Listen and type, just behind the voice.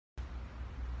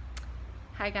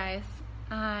Hi guys.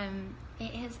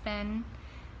 It has been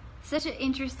such an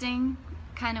interesting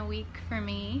kind of week for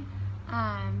me,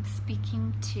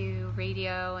 speaking to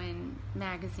radio and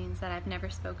magazines that I've never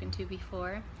spoken to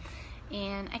before.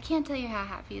 And I can't tell you how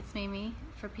happy it's made me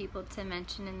for people to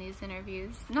mention in these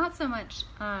interviews. Not so much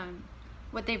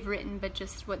what they've written, but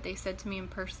just what they said to me in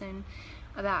person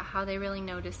about how they really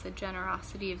noticed the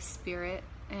generosity of spirit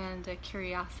and a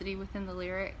curiosity within the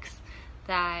lyrics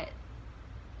that,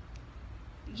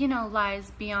 you know,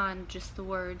 lies beyond just the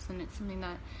words, and it's something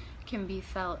that can be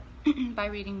felt by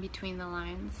reading between the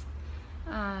lines.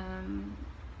 And,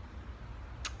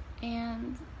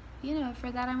 you know,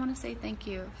 for that I want to say thank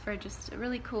you for just a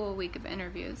really cool week of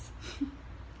interviews.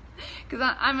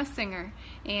 Because I'm a singer,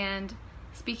 and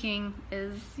speaking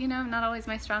is, you know, not always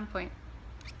my strong point.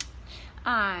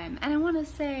 And I want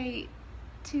to say,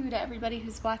 too, to everybody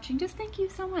who's watching, just thank you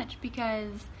so much,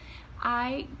 because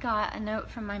I got a note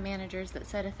from my managers that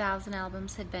said 1,000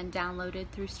 albums had been downloaded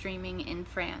through streaming in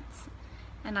France.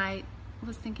 And I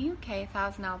was thinking, okay,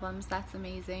 1,000 albums, that's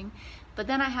amazing. But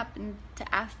then I happened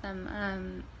to ask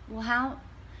them, well,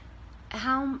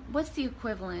 what's the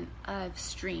equivalent of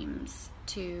streams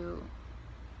to,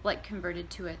 like, converted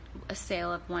to a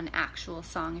sale of one actual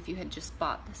song if you had just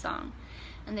bought the song?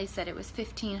 And they said it was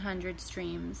 1,500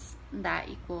 streams.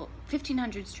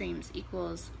 1,500 streams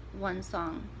equals one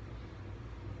song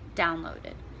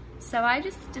downloaded. So I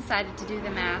just decided to do the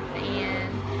math,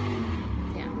 and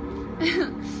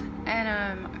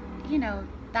you know,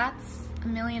 that's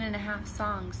 1.5 million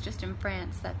songs just in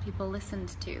France that people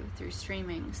listened to through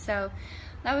streaming. So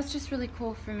that was just really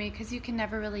cool for me, because you can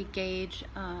never really gauge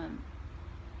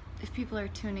if people are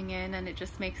tuning in, and it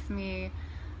just makes me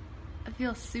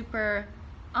feel super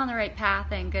on the right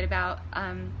path and good about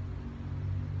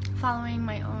following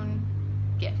my own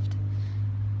gift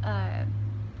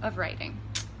of writing.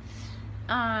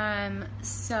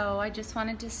 So I just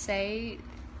wanted to say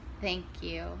thank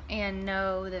you, and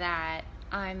know that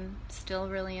I'm still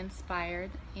really inspired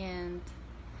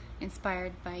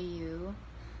by you,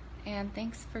 and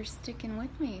thanks for sticking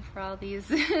with me for all these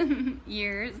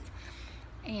years.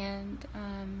 And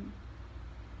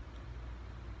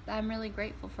I'm really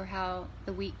grateful for how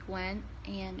the week went,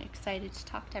 and excited to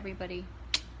talk to everybody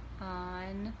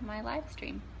on my live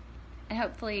stream, and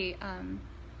hopefully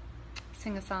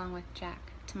sing a song with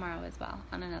Jack tomorrow as well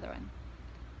on another one.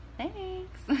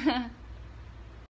 Thanks.